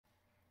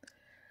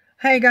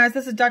Hey guys,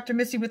 this is Dr.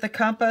 Missy with the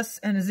Compass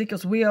and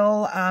Ezekiel's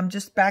Wheel. I'm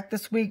just back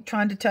this week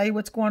trying to tell you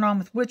what's going on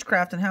with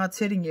witchcraft and how it's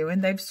hitting you.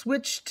 And they've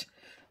switched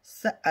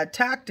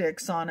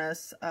tactics on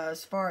us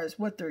as far as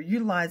what they're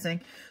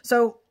utilizing.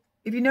 So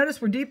if you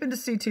notice, we're deep into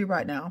C2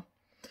 right now,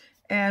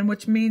 and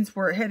which means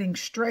we're heading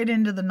straight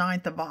into the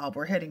 9th evolve.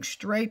 We're heading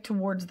straight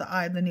towards the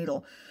eye of the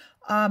needle.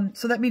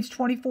 So that means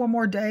 24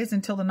 more days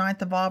until the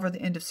 9th evolve or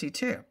the end of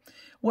C2.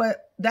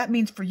 What that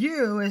means for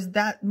you is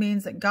that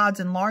means that God's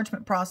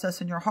enlargement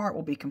process in your heart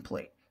will be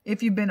complete.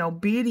 If you've been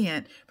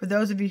obedient, for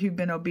those of you who've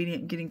been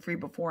obedient and getting free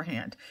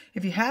beforehand.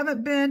 If you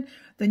haven't been,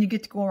 then you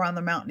get to go around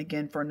the mountain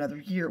again for another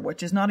year,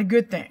 which is not a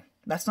good thing.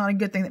 That's not a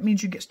good thing. That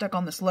means you get stuck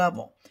on this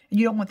level. And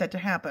you don't want that to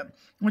happen,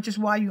 which is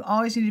why you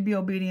always need to be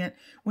obedient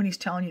when he's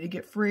telling you to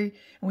get free.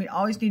 And we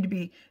always need to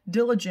be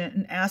diligent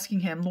in asking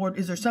him, Lord,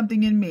 is there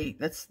something in me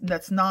that's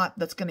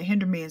going to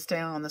hinder me in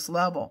staying on this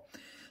level?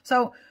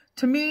 So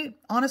to me,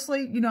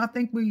 honestly, I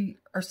think we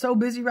are so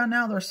busy right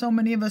now. There are so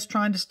many of us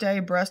trying to stay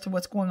abreast of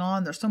what's going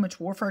on. There's so much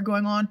warfare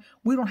going on.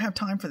 We don't have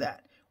time for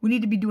that. We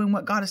need to be doing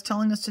what God is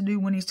telling us to do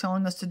when he's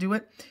telling us to do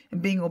it,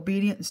 and being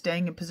obedient and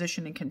staying in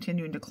position and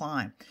continuing to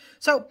climb.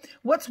 So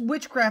what's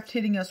witchcraft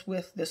hitting us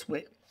with this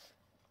week?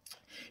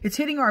 It's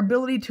hitting our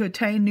ability to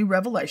attain new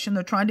revelation.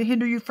 They're trying to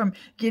hinder you from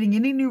getting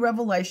any new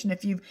revelation.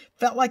 If you've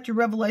felt like your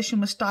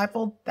revelation was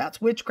stifled,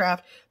 that's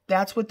witchcraft.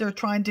 That's what they're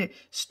trying to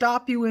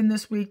stop you in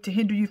this week, to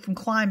hinder you from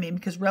climbing,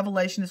 because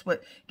revelation is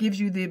what gives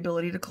you the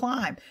ability to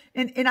climb.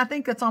 And I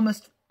think that's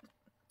almost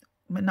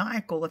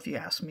maniacal, if you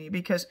ask me,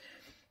 because,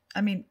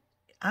 I mean,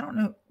 I don't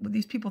know,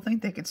 these people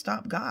think they can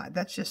stop God.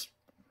 That's just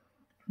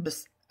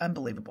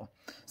unbelievable.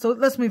 So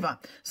let's move on.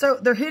 So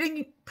they're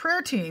hitting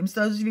prayer teams.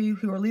 Those of you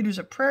who are leaders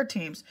of prayer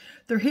teams,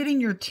 they're hitting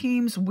your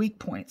team's weak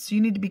points. So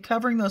you need to be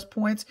covering those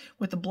points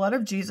with the blood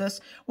of Jesus,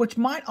 which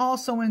might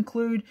also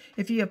include,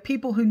 if you have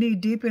people who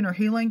need deep inner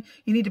healing,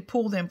 you need to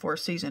pull them for a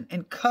season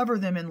and cover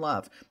them in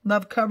love.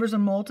 Love covers a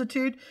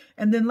multitude,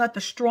 and then let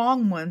the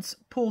strong ones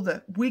pull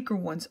the weaker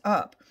ones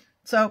up.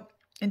 So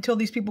until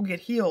these people get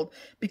healed,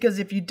 because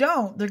if you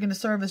don't, they're going to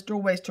serve as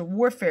doorways to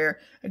warfare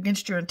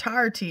against your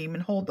entire team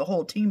and hold the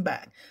whole team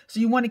back. So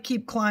you want to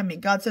keep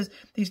climbing. God says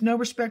he's no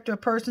respecter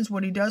of persons.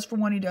 What he does for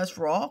one, he does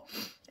for all.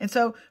 And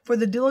so for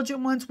the diligent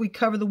ones, we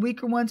cover the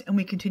weaker ones and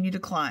we continue to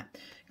climb.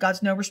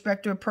 God's no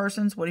respecter of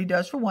persons. What he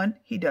does for one,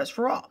 he does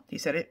for all. He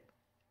said it.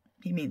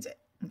 He means it.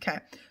 Okay.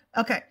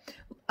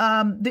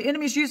 The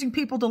enemy's using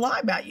people to lie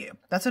about you.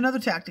 That's another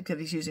tactic that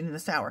he's using in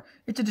this hour.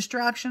 It's a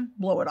distraction.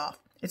 Blow it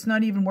off. It's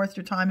not even worth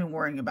your time and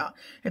worrying about.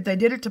 If they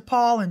did it to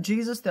Paul and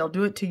Jesus, they'll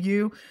do it to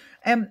you.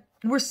 And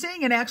we're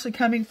seeing it actually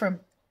coming from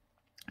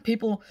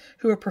people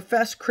who are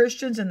professed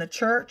Christians in the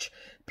church.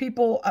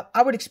 People,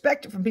 I would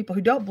expect it from people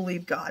who don't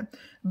believe God.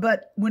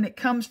 But when it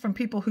comes from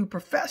people who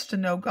profess to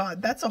know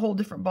God, that's a whole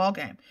different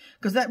ballgame.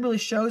 Because that really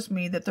shows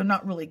me that they're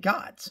not really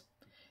God's.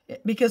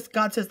 Because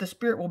God says the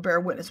Spirit will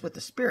bear witness with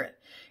the Spirit.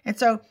 And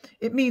so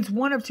it means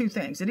one of two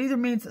things. It either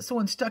means that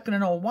someone's stuck in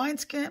an old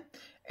wineskin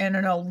and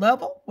an old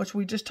level, which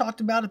we just talked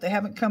about, if they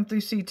haven't come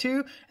through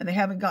C2 and they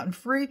haven't gotten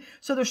free.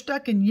 So they're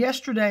stuck in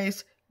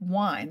yesterday's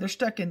wine. They're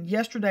stuck in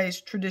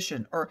yesterday's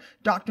tradition, or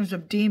doctrines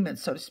of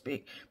demons, so to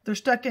speak. They're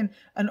stuck in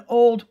an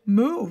old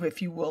move,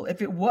 if you will,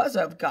 if it was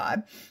of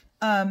God.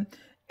 And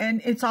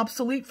it's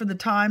obsolete for the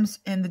times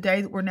and the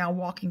day that we're now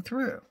walking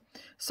through.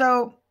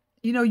 So,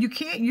 you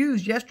can't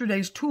use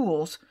yesterday's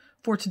tools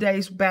for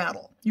today's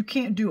battle. You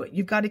can't do it.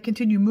 You've got to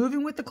continue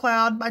moving with the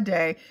cloud by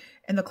day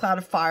and the cloud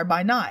of fire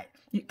by night.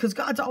 Because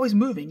God's always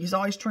moving. He's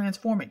always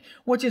transforming,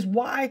 which is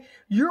why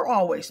you're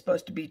always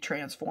supposed to be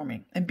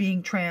transforming and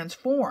being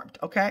transformed,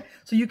 okay?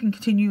 So you can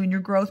continue in your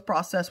growth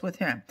process with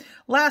him.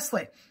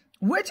 Lastly,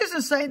 witches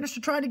and Satanists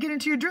are trying to get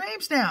into your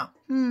dreams now.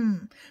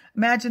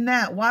 Imagine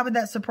that. Why would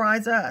that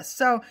surprise us?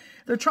 So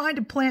they're trying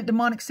to plant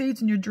demonic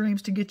seeds in your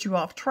dreams to get you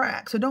off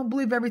track. So don't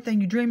believe everything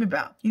you dream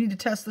about. You need to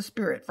test the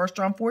spirit. 1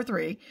 John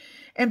 4:3.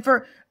 And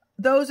for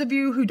those of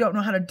you who don't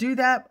know how to do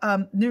that,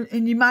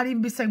 and you might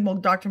even be saying, well,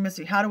 Dr.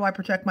 Missy, how do I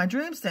protect my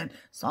dreams then?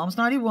 Psalms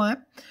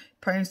 91,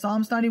 praying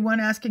Psalms 91,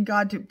 asking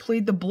God to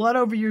plead the blood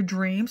over your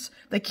dreams.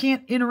 They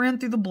can't enter in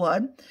through the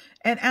blood.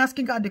 And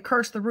asking God to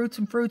curse the roots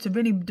and fruits of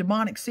any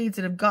demonic seeds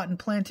that have gotten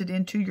planted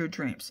into your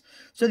dreams,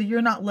 so that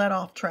you're not led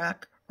off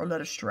track or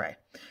led astray.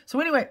 So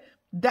anyway,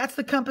 that's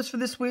the compass for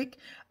this week.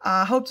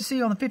 I hope to see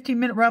you on the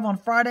 15-minute rev on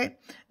Friday.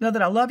 Know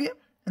that I love you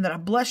and that I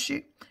bless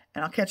you,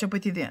 and I'll catch up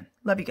with you then.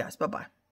 Love you guys. Bye-bye.